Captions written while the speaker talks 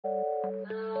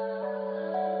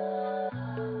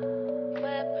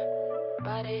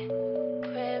Got it,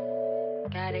 crib,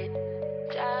 got it,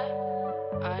 job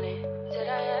on it. Did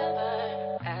I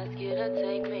ever ask you to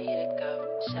take me to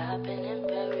go shopping in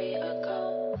Paris or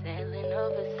go sailing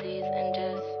overseas and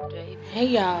just straight? Hey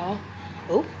y'all.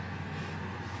 Oh.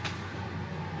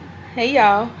 Hey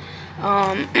y'all.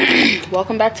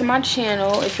 Welcome back to my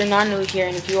channel. If you're not new here,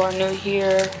 and if you are new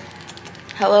here,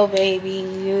 hello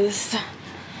babies.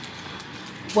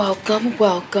 Welcome.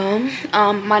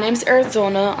 My name's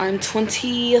Arizona. I'm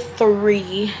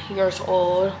 23 years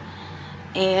old.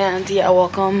 And yeah,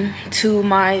 welcome to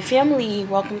my family.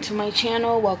 Welcome to my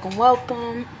channel.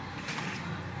 Welcome.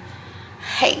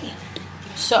 Hey.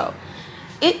 So,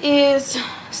 it is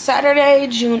Saturday,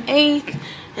 June 8th,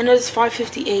 and it is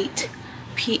 5:58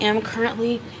 p.m.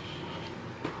 currently.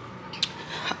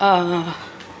 Yeah,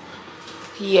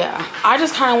 I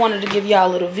just kind of wanted to give y'all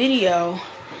a little video,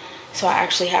 so I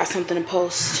actually have something to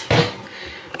post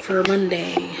for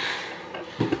Monday.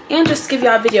 And just give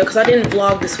y'all a video because I didn't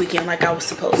vlog this weekend like I was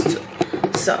supposed to.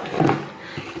 So,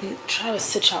 try to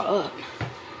sit y'all up.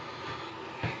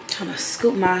 Trying to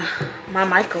scoop my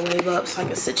microwave up so I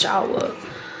can sit y'all up.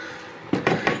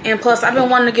 And plus, I've been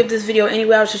wanting to give this video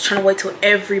anyway. I was just trying to wait till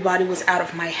everybody was out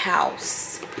of my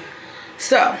house.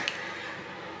 So,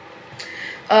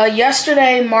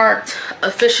 yesterday marked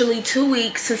officially 2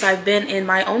 weeks since I've been in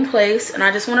my own place, and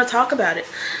I just want to talk about it.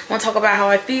 I want to talk about how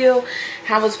I feel,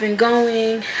 how it's been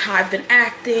going, how I've been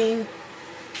acting,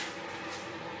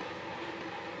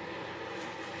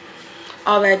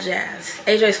 all that jazz.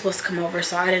 AJ's supposed to come over,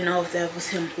 so I didn't know if that was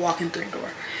him walking through the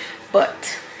door.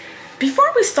 But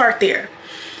before we start there,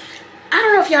 I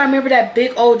don't know if y'all remember that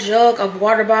big old jug of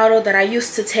water bottle that I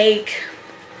used to take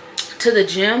to the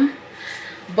gym,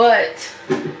 but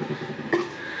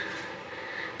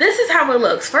this is how it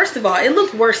looks. First of all, it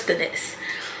looked worse than this.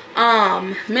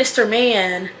 Mr.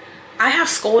 Man, I have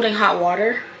scalding hot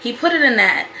water. He put it in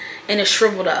that and it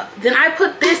shriveled up. Then I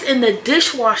put this in the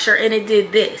dishwasher and it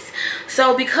did this.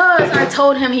 So because I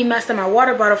told him he messed up my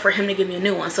water bottle for him to give me a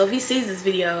new one. So if he sees this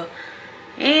video,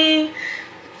 I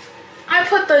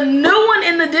put the new one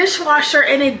in the dishwasher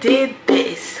and it did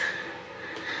this.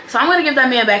 So I'm gonna give that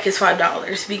man back his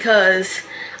 $5 because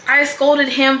I scolded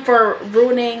him for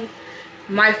ruining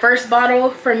my first bottle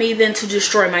for me then to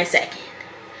destroy my second.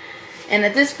 And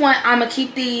at this point, I'm gonna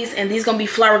keep these, and these gonna be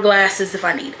flower glasses if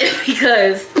I need it,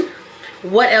 because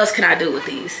what else can I do with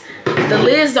these? The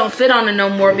lids don't fit on it no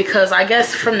more because I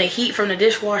guess from the heat from the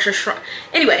dishwasher.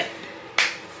 Anyway,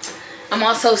 I'm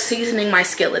also seasoning my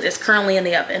skillet. It's currently in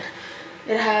the oven.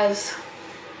 It has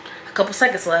a couple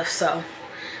seconds left, so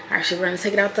actually we're gonna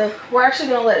take it out we're actually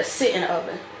gonna let it sit in the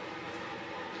oven.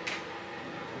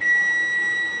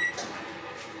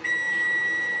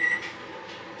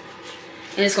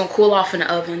 And it's gonna cool off in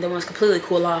the oven. Then when it's completely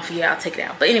cool off, yeah, I'll take it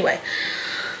out. But anyway,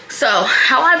 so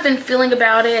how I've been feeling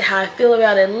about it, how I feel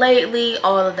about it lately,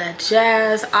 all of that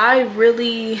jazz. I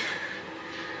really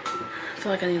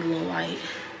feel like I need a little light.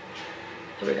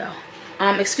 Here we go.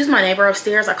 Excuse my neighbor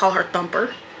upstairs. I call her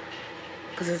Thumper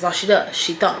because that's all she does.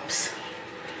 She thumps.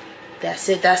 That's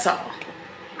it. That's all.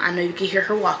 I know you can hear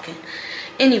her walking.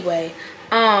 Anyway,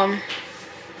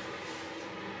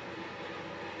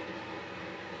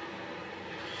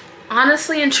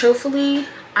 honestly and truthfully,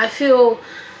 I feel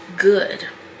good.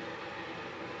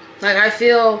 Like, I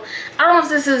don't know if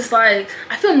this is like,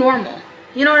 I feel normal.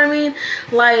 You know what I mean?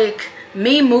 Like,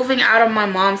 me moving out of my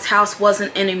mom's house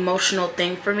wasn't an emotional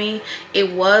thing for me.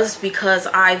 It was because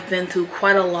I've been through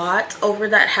quite a lot over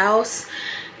that house.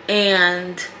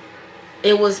 And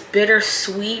it was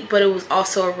bittersweet, but it was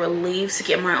also a relief to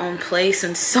get my own place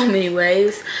in so many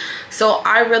ways. So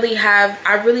I really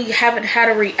haven't had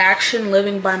a reaction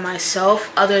living by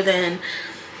myself other than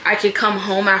I could come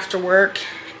home after work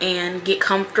and get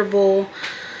comfortable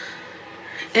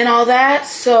and all that.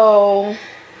 So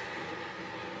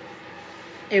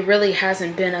it really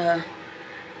hasn't been a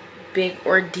big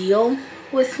ordeal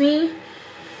with me.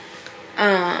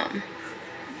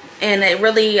 And it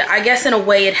really, I guess in a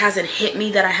way, it hasn't hit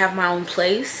me that I have my own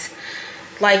place.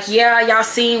 Like, yeah, y'all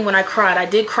seen when I cried. I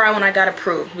did cry when I got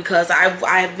approved because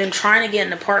I have been trying to get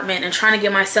an apartment and trying to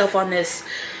get myself on this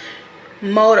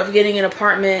mode of getting an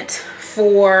apartment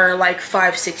for like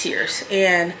 5-6 years.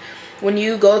 And when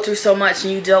you go through so much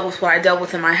and you dealt with what I dealt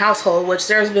with in my household, which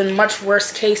there's been much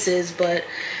worse cases, but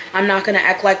I'm not going to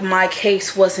act like my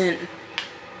case wasn't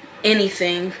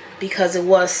anything because it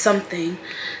was something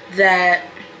that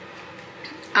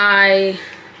I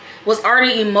was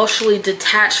already emotionally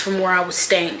detached from where I was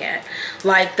staying at.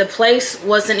 Like, the place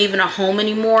wasn't even a home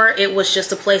anymore. It was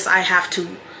just a place I have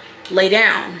to lay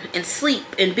down and sleep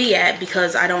and be at,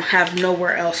 because I don't have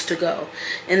nowhere else to go.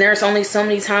 And there's only so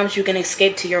many times you can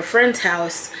escape to your friend's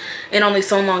house, and only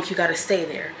so long you gotta stay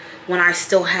there. When I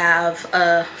still have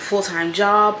a full-time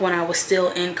job, when I was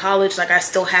still in college, like I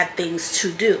still had things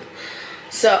to do.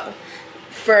 So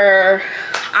I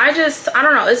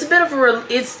don't know, it's a bit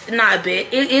of it's not a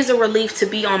bit, it is a relief to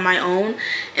be on my own,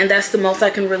 and that's the most I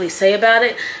can really say about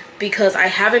it, because I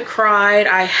haven't cried,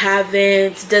 I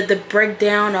haven't did the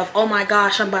breakdown of, oh my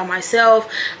gosh, I'm by myself.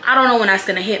 I don't know when that's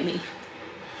gonna hit me,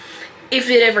 if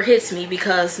it ever hits me,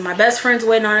 because my best friend's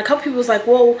waiting on it. A couple people was like,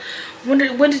 whoa, when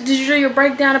did you do your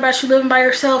breakdown about you living by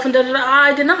yourself and da-da-da?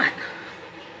 I did not.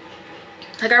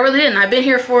 Like, I really didn't. I've been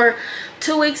here for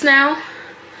 2 weeks now,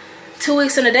 2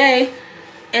 weeks and a day,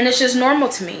 and it's just normal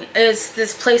to me.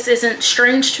 This place isn't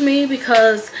strange to me,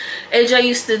 because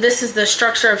AJ this is the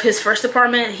structure of his first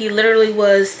apartment. He literally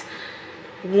was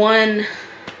one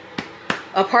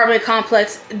apartment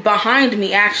complex behind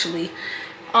me, actually.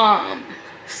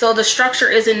 So the structure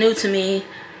isn't new to me.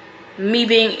 Me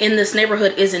being in this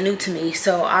neighborhood isn't new to me.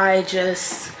 So I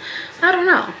don't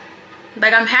know.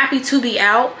 Like, I'm happy to be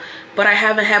out, but I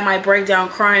haven't had my breakdown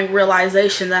crying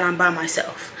realization that I'm by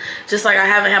myself. Just like I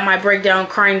haven't had my breakdown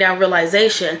crying down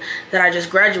realization that I just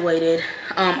graduated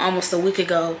almost a week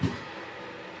ago.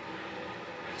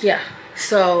 Yeah,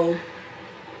 so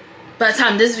by the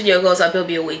time this video goes up, it'll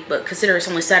be a week, but consider it's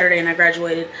only Saturday and I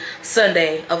graduated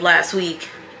Sunday of last week.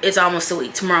 It's almost a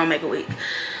week. Tomorrow will make a week.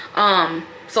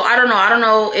 So I don't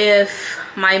know if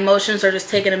my emotions are just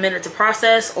taking a minute to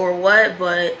process or what,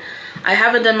 but I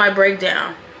haven't done my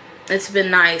breakdown. It's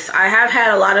been nice. I have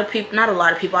had a lot of people, not a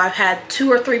lot of people, I've had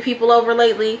 2 or 3 people over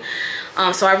lately.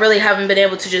 So I really haven't been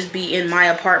able to just be in my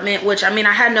apartment, which, I mean,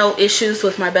 I had no issues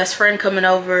with my best friend coming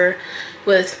over,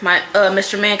 with my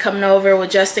Mr. Man coming over,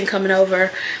 with Justin coming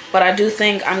over. But I do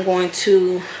think I'm going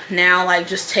to now, like,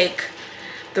 just take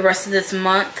the rest of this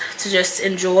month to just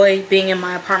enjoy being in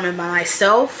my apartment by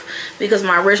myself, because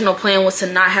my original plan was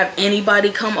to not have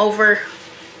anybody come over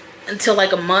until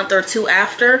like a month or 2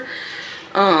 after.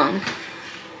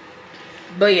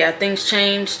 But yeah, things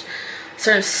changed,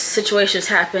 certain situations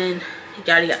happened,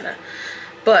 yada yada.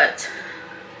 But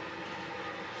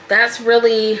that's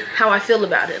really how I feel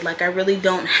about it. Like, I really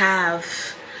don't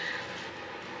have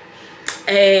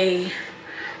a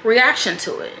reaction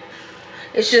to it.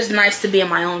 It's just nice to be in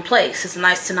my own place. It's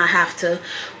nice to not have to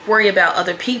worry about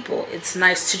other people. It's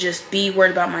nice to just be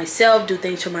worried about myself, do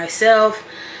things for myself.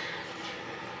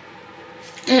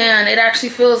 And it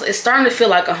actually it's starting to feel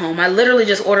like a home. I literally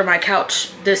just ordered my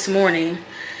couch this morning,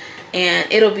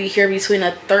 and it'll be here between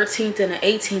the 13th and the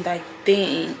 18th,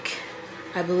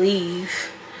 I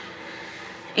believe.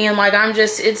 And like, I'm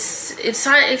just, it's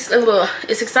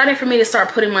exciting for me to start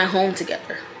putting my home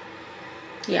together.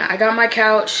 Yeah, I got my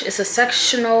couch. It's a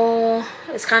sectional.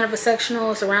 It's kind of a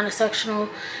sectional. It's around a sectional.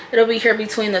 It'll be here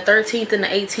between the 13th and the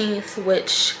 18th,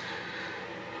 which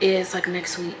is like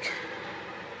next week.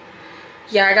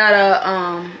 Yeah, I got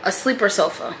a sleeper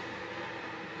sofa,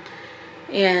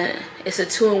 and it's a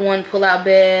 2-in-1 pull-out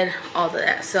bed, all of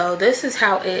that. So this is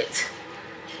how it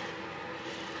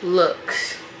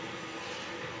looks.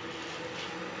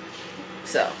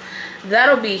 So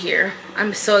that'll be here.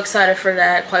 I'm so excited for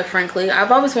that, quite frankly.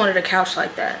 I've always wanted a couch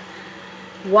like that.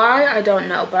 Why, I don't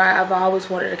know, but I've always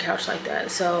wanted a couch like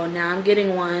that. So now I'm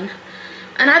getting one.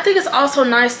 And I think it's also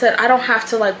nice that I don't have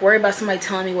to like worry about somebody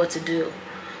telling me what to do.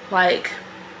 Like,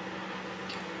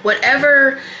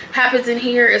 whatever happens in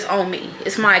here is on me.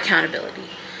 It's my accountability.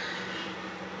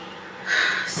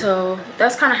 So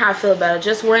that's kind of how I feel about it.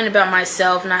 Just worrying about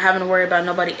myself, not having to worry about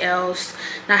nobody else,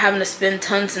 not having to spend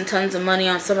tons and tons of money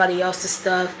on somebody else's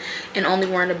stuff, and only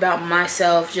worrying about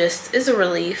myself just is a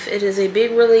relief. It is a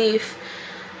big relief.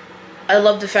 I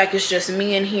love the fact it's just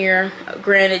me in here.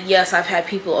 Granted, yes, I've had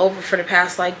people over for the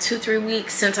past like 2-3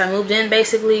 weeks since I moved in,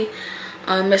 basically.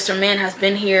 Mr. Man has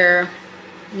been here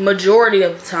majority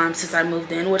of the time since I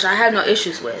moved in, which I have no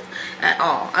issues with at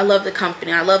all. I love the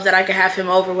company. I love that I can have him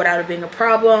over without it being a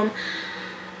problem,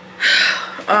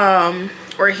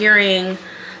 or hearing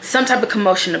some type of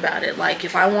commotion about it. Like,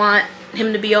 if I want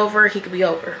him to be over, he could be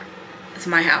over. It's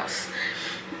my house.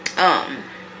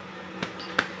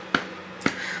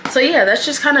 So yeah, that's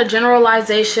just kind of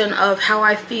generalization of how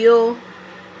I feel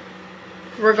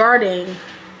regarding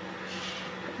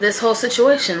this whole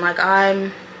situation. Like,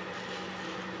 I'm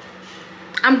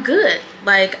good.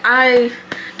 Like, I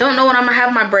don't know when I'm gonna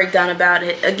have my breakdown about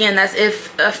it. Again, that's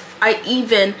if I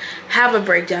even have a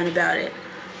breakdown about it,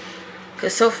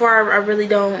 because so far I really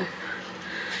don't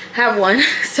have one.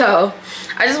 So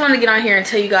I just want to get on here and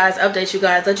tell you guys, update you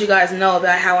guys, let you guys know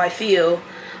about how I feel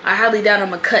I highly doubt I'm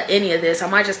gonna cut any of this. I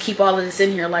might just keep all of this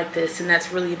in here like this, and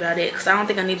that's really about it, because I don't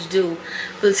think I need to do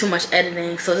really too much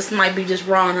editing. So this might be just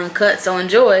raw and uncut, so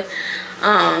enjoy.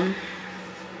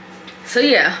 So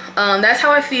yeah, that's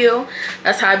how I feel.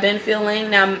 That's how I've been feeling.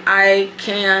 Now I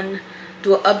can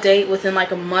do an update within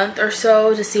like a month or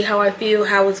so to see how I feel,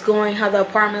 how it's going, how the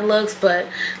apartment looks. But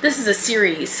this is a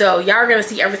series, so y'all are gonna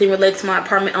see everything related to my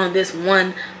apartment on this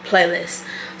one playlist.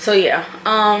 So yeah,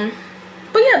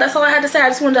 but yeah, that's all I had to say. I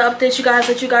just wanted to update you guys,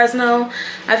 let you guys know.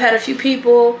 I've had a few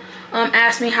people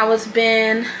ask me how it's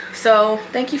been, so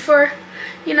thank you for,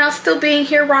 you know, still being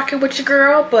here rocking with your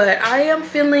girl. But I am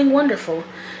feeling wonderful.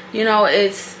 You know,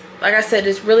 it's like I said,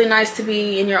 it's really nice to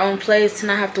be in your own place, to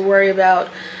not have to worry about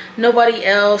nobody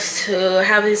else, to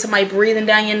having somebody breathing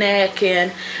down your neck,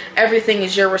 and everything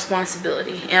is your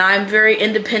responsibility. And I'm a very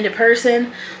independent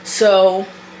person, so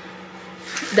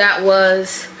that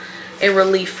was a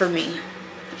relief for me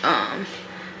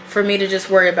to just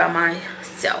worry about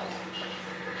myself.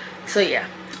 So yeah,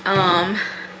 I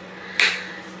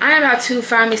am about to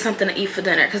find me something to eat for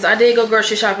dinner, because I did go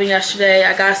grocery shopping yesterday.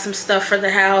 I got some stuff for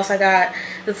the house. I got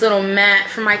this little mat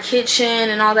for my kitchen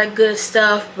and all that good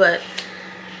stuff. But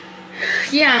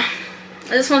yeah, I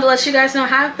just wanted to let you guys know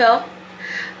how I felt.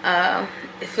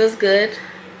 It feels good.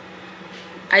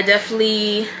 I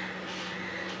definitely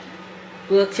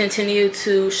will continue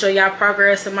to show y'all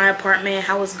progress in my apartment,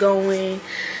 how it's going.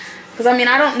 Because I mean,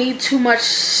 I don't need too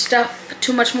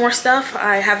much more stuff.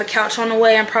 I have a couch on the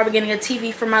way. I'm probably getting a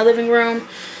TV for my living room,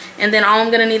 and then all I'm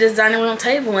gonna need is a dining room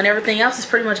table, and everything else is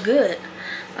pretty much good.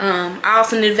 I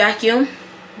also need a vacuum.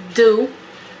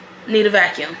 Need a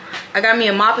vacuum. I got me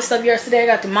a mop and stuff yesterday. I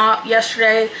got the mop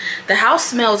yesterday. The house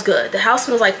smells good. The house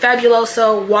smells like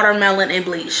Fabuloso, watermelon, and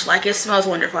bleach. Like, it smells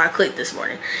wonderful. I clicked this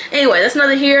morning. Anyway, that's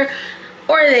neither here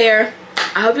or there.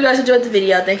 I hope you guys enjoyed the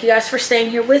video. Thank you guys for staying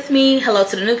here with me. Hello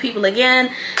to the new people again.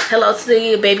 Hello to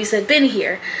the babies that have been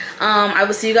here. I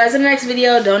will see you guys in the next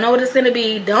video. Don't know what it's going to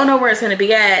be. Don't know where it's going to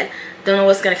be at. Don't know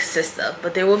what it's going to consist of.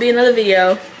 But there will be another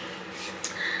video.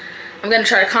 I'm going to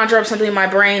try to conjure up something in my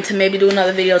brain to maybe do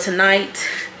another video tonight.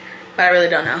 But I really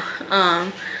don't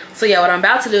know. So yeah, what I'm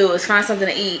about to do is find something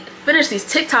to eat. Finish these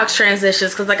TikTok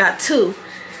transitions, because I got 2.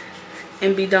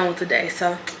 And be done with the day.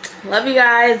 So love you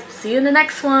guys. See you in the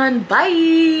next one.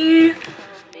 Bye.